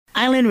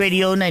Island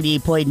Radio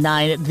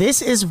 98.9.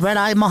 This is Red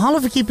Eye. Mahalo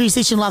for keeping your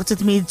station locked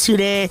with me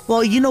today.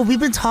 Well, we've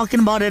been talking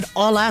about it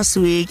all last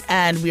week,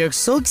 and we are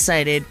so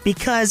excited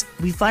because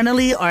we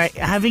finally are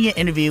having an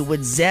interview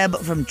with Zeb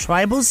from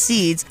Tribal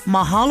Seeds.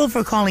 Mahalo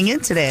for calling in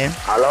today.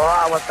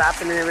 Aloha, what's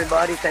happening,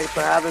 everybody? Thanks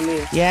for having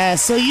me. Yeah,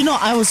 so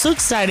I was so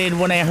excited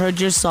when I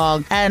heard your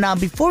song, and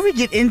before we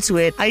get into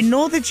it, I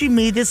know that you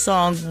made this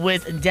song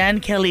with Dan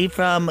Kelley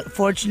from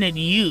Fortunate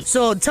Youth.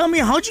 So tell me,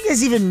 how'd you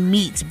guys even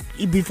meet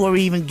before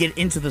we even get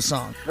into the song?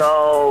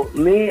 So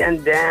me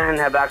and Dan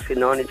have actually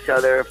known each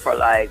other for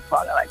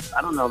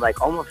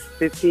almost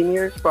 15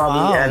 years probably.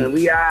 Wow. And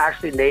we are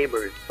actually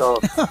neighbors. So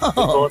we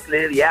both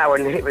live, we're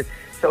neighbors.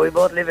 So we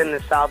both live in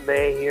the South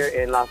Bay here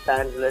in Los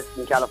Angeles,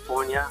 in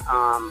California.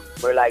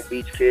 We're like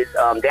beach kids.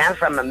 Dan's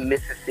from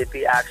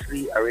Mississippi,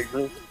 actually,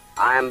 originally.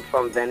 I'm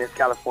from Venice,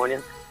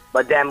 California.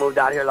 But Dan moved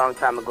out here a long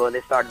time ago.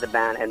 They started the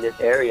band in this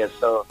area.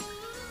 So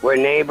we're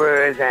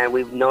neighbors, and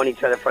we've known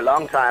each other for a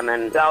long time.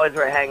 And we always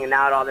were hanging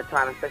out all the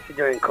time, especially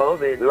during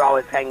COVID. We were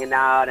always hanging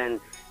out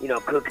and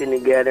cooking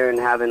together and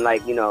having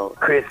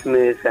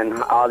Christmas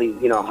and all these,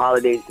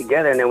 holidays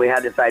together. And then we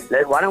had this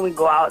idea, why don't we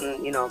go out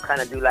and,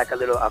 kind of do like a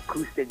little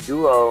acoustic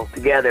duo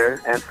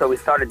together? And so we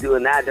started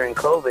doing that during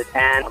COVID.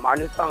 And our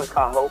new song is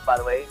called Hope, by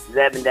the way,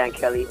 Zeb and Dan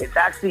Kelley. It's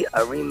actually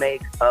a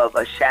remake of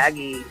a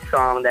Shaggy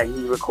song that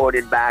he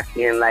recorded back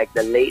in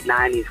the late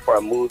 90s for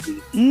a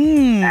movie.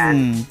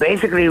 And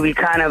basically we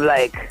kind of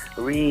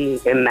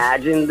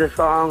reimagined the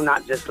song,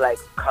 not just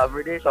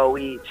covered it. So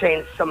we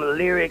changed some of the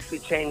lyrics, we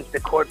changed the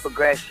chord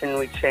progression,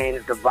 we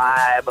changed the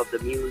vibe of the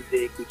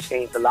music, we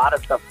changed a lot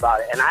of stuff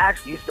about it. And I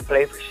actually used to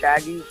play for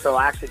Shaggy, so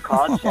I actually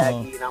called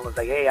Shaggy and I was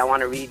like, hey, I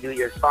want to redo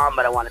your song,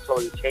 but I want to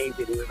totally change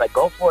it. He was like,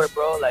 go for it,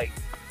 bro.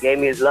 Gave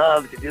me his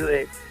love to do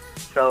it.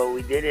 So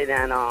we did it,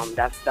 and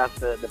that's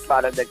the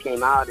product that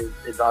came out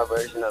is our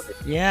version of it.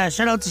 Yeah,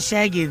 shout out to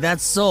Shaggy.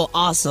 That's so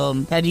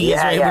awesome that you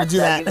guys were able to do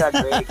that. Shaggy's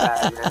a great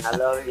guy, man.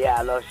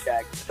 I love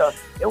Shaggy. So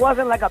it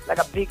wasn't like a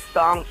big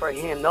song for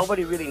him.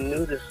 Nobody really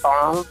knew the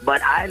song,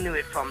 but I knew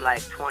it from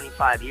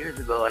 25 years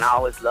ago, and I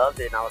always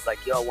loved it. And I was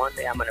like, yo, one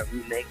day I'm gonna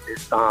remake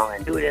this song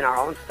and do it in our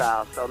own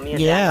style. So me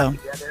and Dan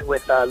got together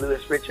with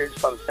Louis Richards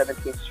from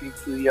 17th Street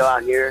Studio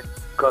out here,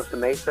 Costa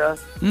Mesa,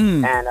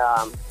 and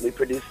we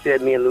produced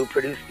it. Me and Lou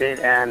produced it,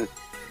 and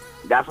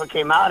that's what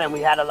came out. And we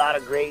had a lot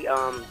of great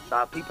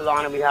people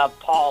on it. We have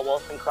Paul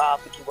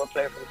Wolfencroft, the keyboard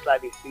player from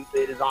Slightly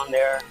Stupid, is on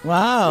there.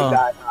 Wow. We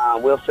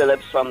got Will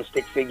Phillips from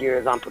Stick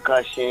Figures on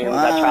percussion.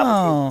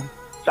 Wow. We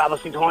got Tribal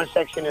Seeds horn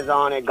section is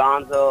on it.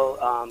 Gonzo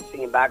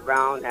singing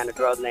background, and a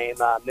girl named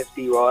Miss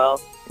B. Royal.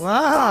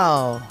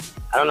 Wow.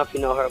 I don't know if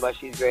you know her, but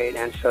she's great,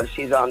 and so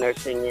she's on there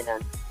singing,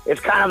 and it's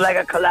kind of like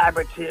a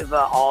collaborative,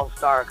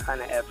 all-star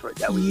kind of effort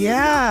that we do.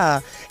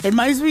 It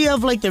reminds me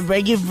of the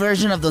reggae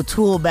version of the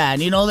Tool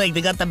Band.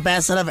 They got the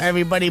best out of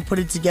everybody, put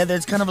it together.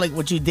 It's kind of like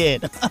what you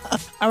did.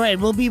 All right,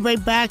 we'll be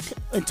right back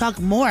and talk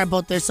more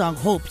about their song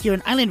Hope here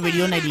on Island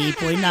Radio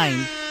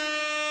 98.9.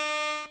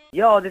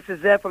 Yo, this is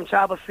Zeb from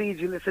Tribal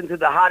Seeds. You listen to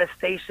the hottest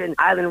station,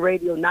 Island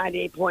Radio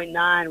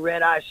 98.9,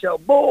 Red Eye Show.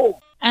 Boom!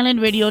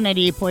 Island Radio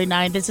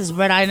 98.9. This is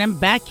Red Eye, and I'm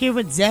back here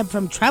with Zeb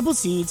from Tribal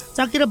Seeds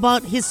talking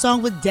about his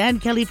song with Dan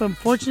Kelley from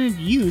Fortunate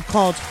Youth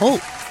called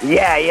Hope.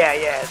 Yeah.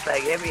 It's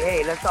like,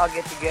 hey, let's all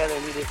get together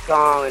and do this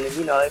song.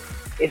 And,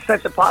 it's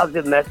such a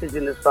positive message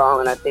in the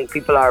song, and I think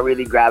people are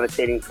really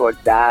gravitating towards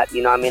that.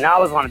 I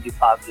always want to do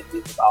positive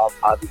music,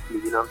 obviously,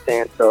 you know what I'm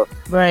saying? So,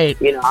 right.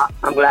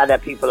 I'm glad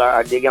that people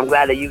are digging. I'm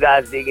glad that you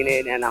guys digging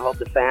it, and I hope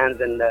the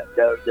fans and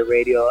the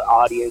radio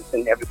audience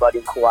and everybody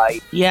in Kauai.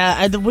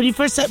 Yeah, when you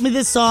first sent me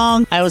this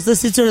song, I was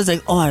listening to it. I was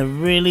like, oh, I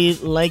really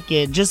like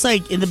it. Just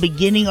in the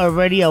beginning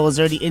already, I was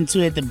already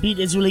into it. The beat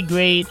is really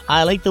great.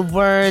 I like the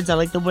words. I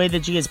like the way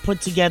that you guys put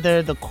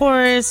together the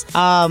chorus.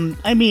 I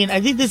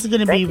think this is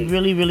going to be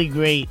really, really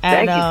great.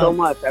 Thank you so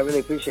much. I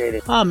really appreciate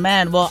it. Oh,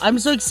 man. Well, I'm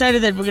so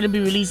excited that we're going to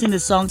be releasing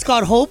this song. It's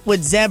called Hope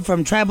with Zeb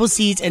from Tribal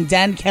Seeds and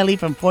Dan Kelley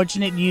from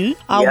Fortunate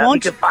Youth. You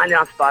can find it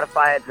on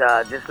Spotify.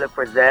 It's, just look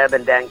for Zeb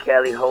and Dan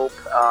Kelley, Hope.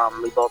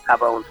 We both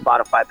have our own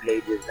Spotify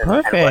pages and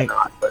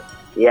whatnot. But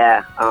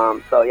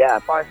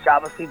as far as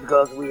Tribal Seeds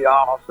goes, we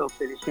are also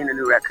finishing a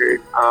new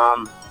record.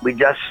 We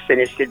just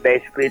finished it,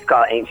 basically. It's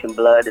called Ancient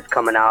Blood. It's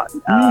coming out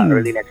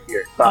early next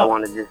year. So I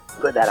want to just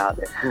put that out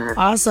there.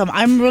 Awesome.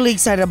 I'm really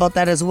excited about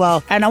that as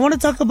well. And I want to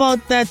talk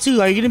about that, too.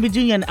 Are you going to be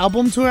doing an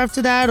album tour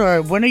after that,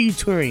 or when are you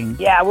touring?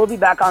 Yeah, we'll be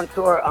back on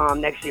tour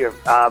next year,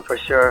 for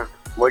sure.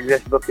 We're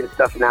just booking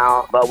stuff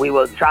now. But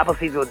Tribal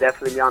Seeds will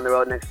definitely be on the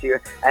road next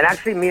year. And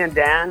actually, me and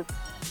Dan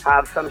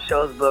have some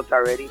shows booked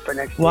already for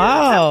next year.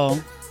 Wow.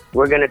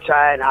 We're going to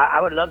try, and I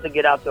would love to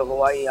get out to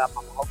Hawaii. I'm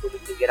hoping we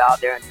can get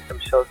out there and do some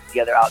shows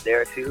together out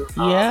there, too.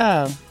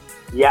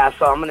 Yeah,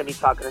 so I'm going to be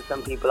talking to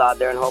some people out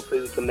there, and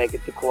hopefully we can make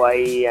it to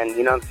Kauai, and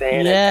you know what I'm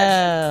saying?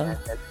 Yeah.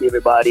 And see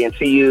everybody, and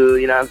see you,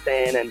 you know what I'm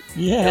saying? And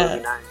it'll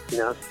be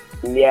nice,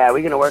 Yeah, we're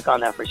going to work on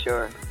that for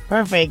sure.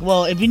 Perfect.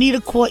 Well, if you need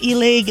a Kauai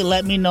leg,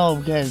 let me know,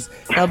 because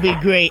that'll be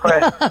great. for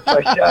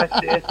sure,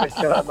 sis, for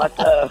sure. Much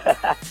love.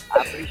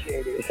 I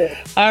appreciate it.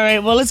 All right,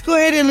 well, let's go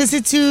ahead and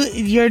listen to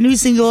your new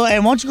single,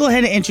 and why don't you go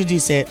ahead and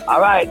introduce it? All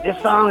right, this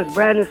song is a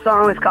brand new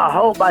song. It's called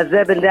Hope by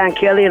Zeb and Dan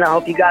Kelley, and I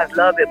hope you guys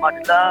love it.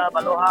 Much love.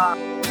 Aloha.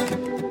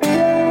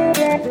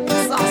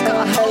 This song's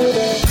called Hope.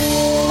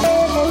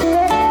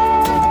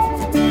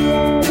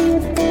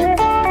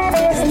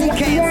 It's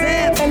DK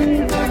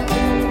and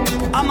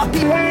Zeb. All my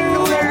people in the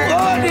world.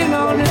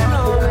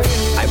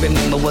 I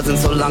remember wasn't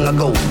so long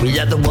ago. We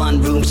had the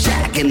one-room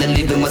shack and the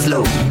living was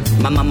low.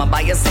 My mama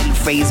by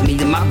herself raised me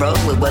and my bro.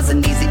 It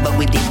wasn't easy, but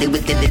we did it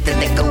with the little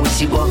that go.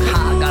 She worked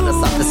hard, got us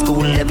off to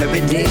school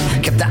every day.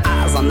 Kept our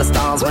eyes on the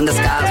stars when the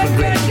skies were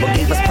gray. What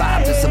gave us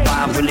pride to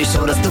survive really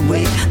showed us the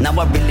way. Now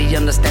I really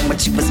understand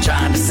what she was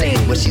trying to say.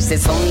 What she said,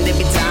 son, there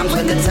be times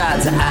when the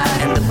tides are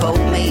high and the boat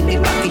may be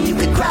rocking, you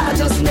can cry,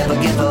 just never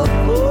give up.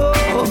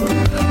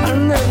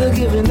 I'm never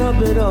giving up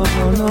at all,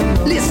 no.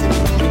 Listen,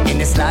 in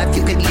this life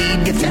you can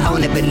lead if you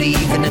only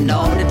believe. And in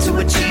order to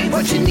achieve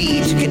what you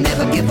need, you can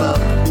never give up.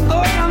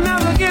 Oh, I'm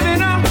never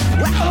giving up.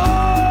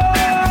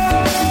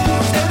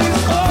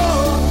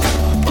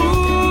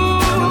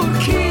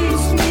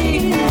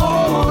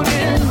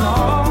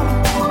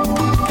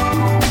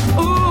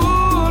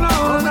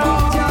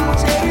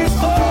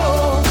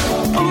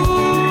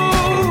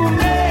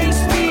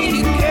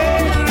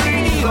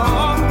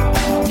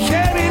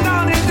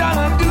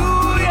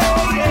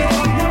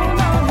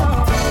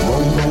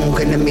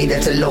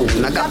 That's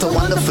alone. I got a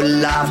wonderful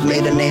life,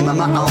 made a name of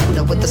my own,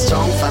 and with a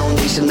strong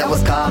foundation that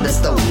was carved in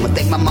stone. I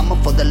thank my mama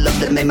for the love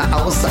that made my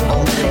house a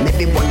home.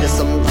 Maybe wonder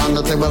sometimes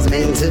if it was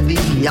meant to be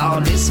all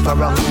this for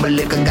a humble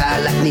little guy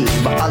like me.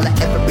 But all I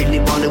ever really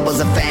wanted was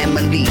a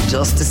family,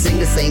 just to sing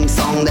the same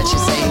song that she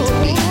sang to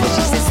me. But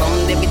she said,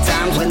 son, there be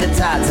times when the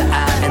tides are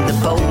high and the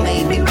boat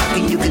may be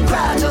rocking, you can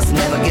cry, just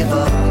never give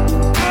up.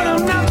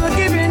 I'm never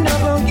giving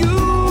up on you.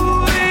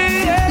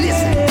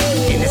 Listen,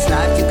 in this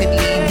life you can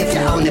lead if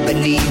you only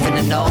believe. And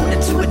in order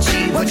to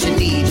achieve what you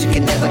need, you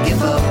can never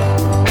give up.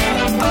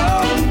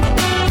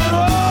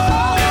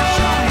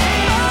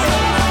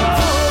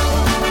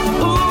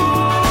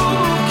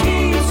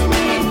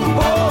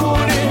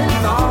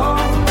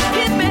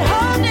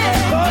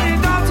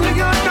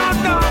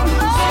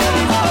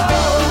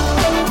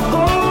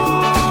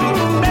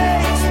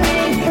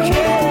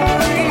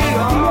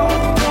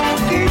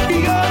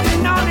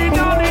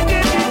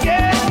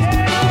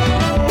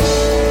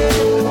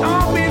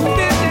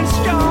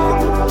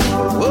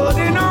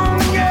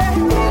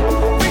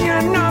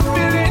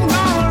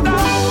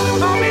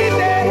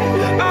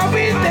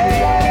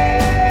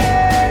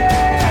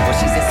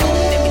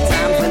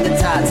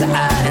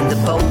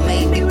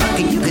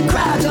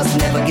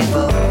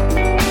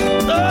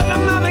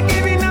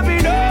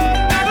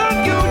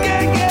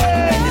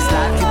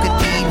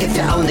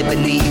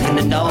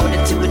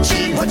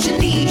 What you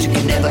need, you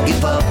can never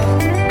give up.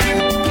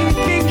 Keep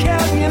me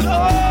carrying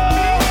on,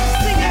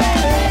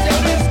 singing.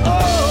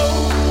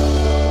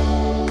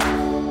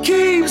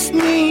 Keeps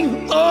me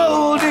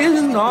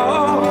holding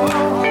on.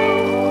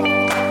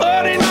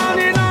 Holding on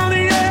and on,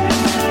 yeah.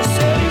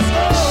 Says,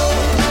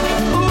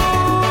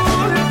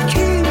 oh, it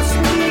keeps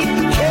me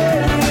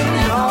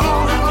carrying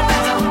on.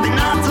 And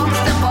I don't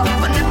step up,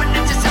 but never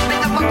let yourself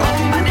pick up a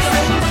comb by the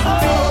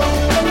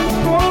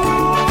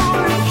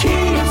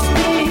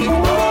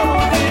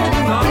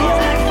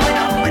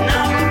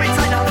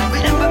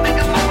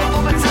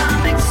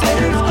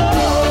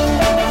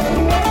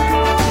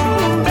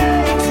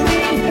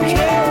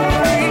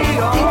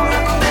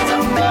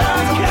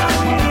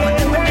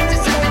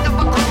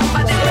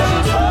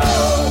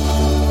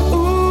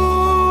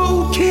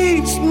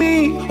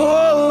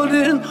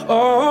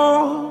oh.